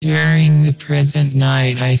During the present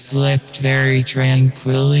night I slept very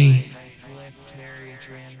tranquilly.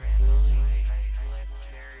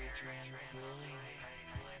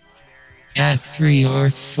 At 3 or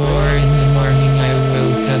 4 in the morning I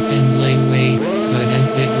woke up and lay awake, but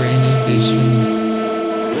as it were in a vision.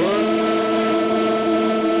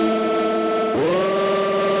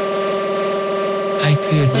 I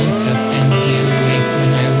could look up and be awake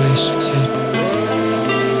when I wished to.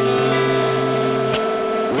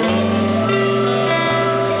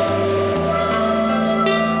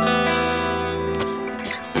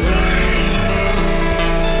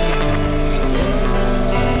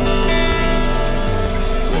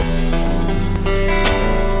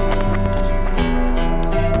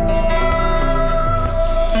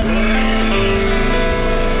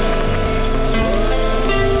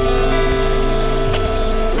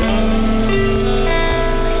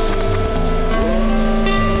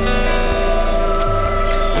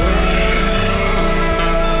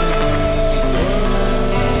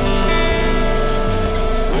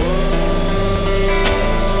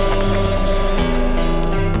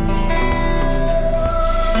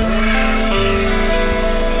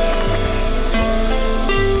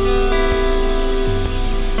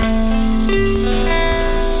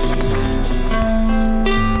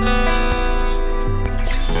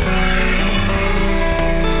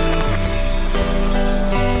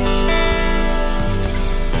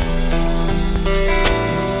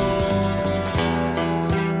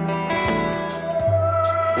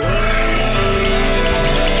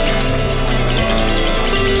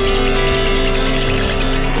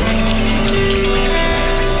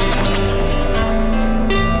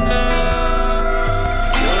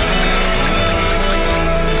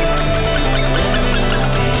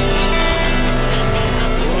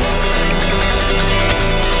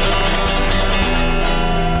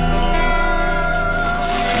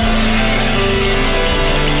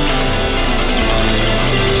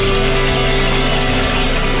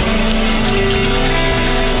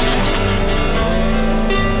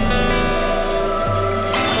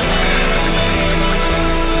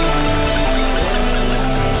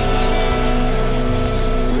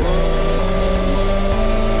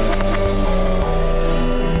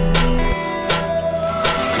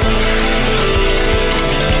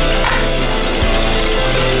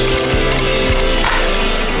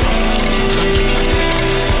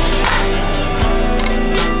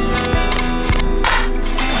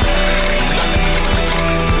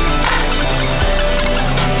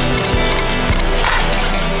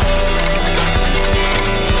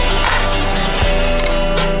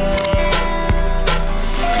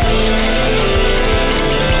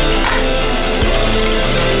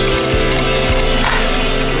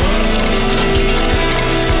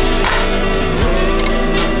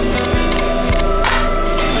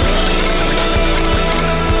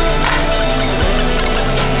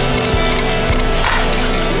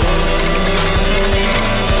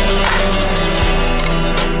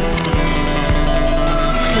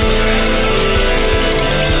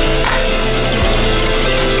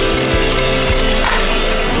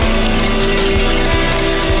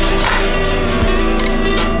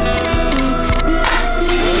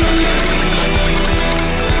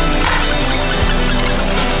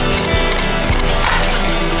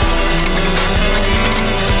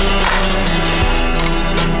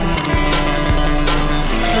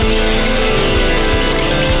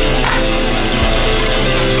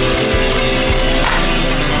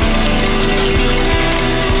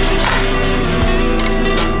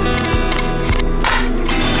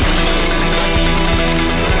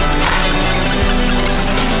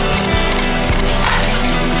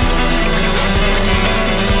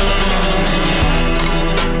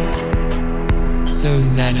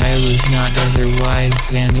 Otherwise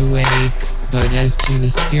than awake, but as to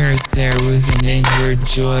the spirit there was an inward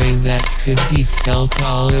joy that could be felt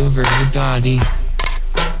all over the body.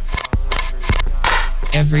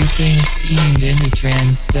 Everything seemed in a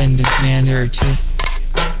transcendent manner to.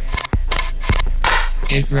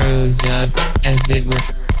 It rose up, as it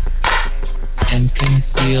were, and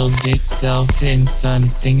concealed itself in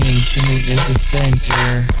something infinite as a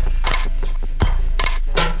center.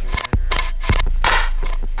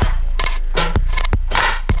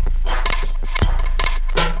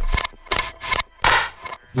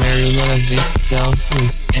 Where love itself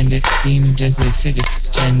was, and it seemed as if it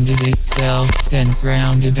extended itself thence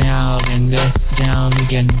round about and thus down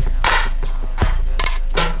again.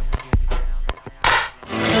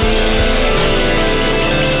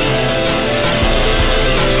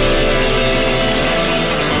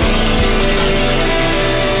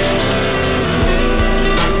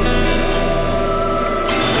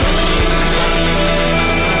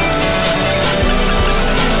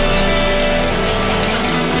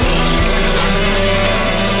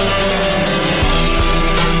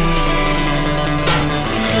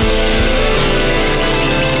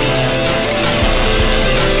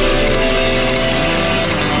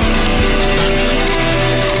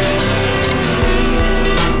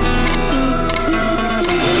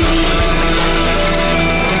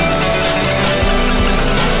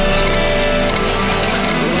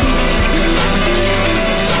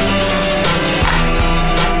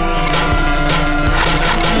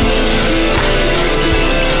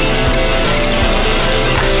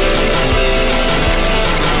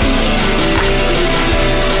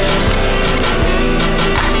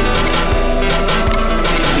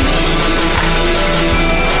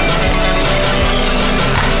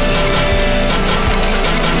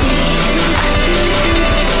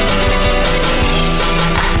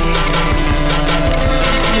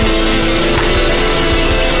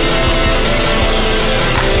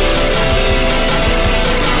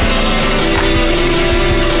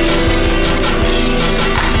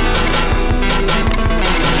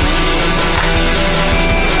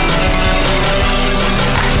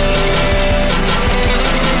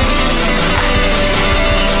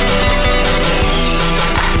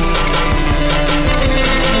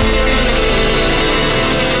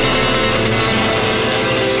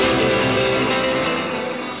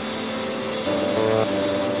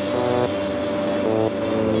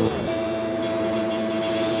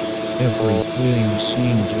 Everything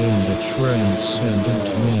seemed in a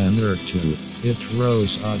transcendent manner too. It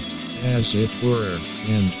rose up, as it were,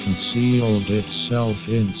 and concealed itself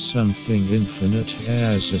in something infinite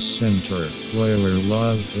as a center, where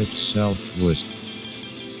love itself was.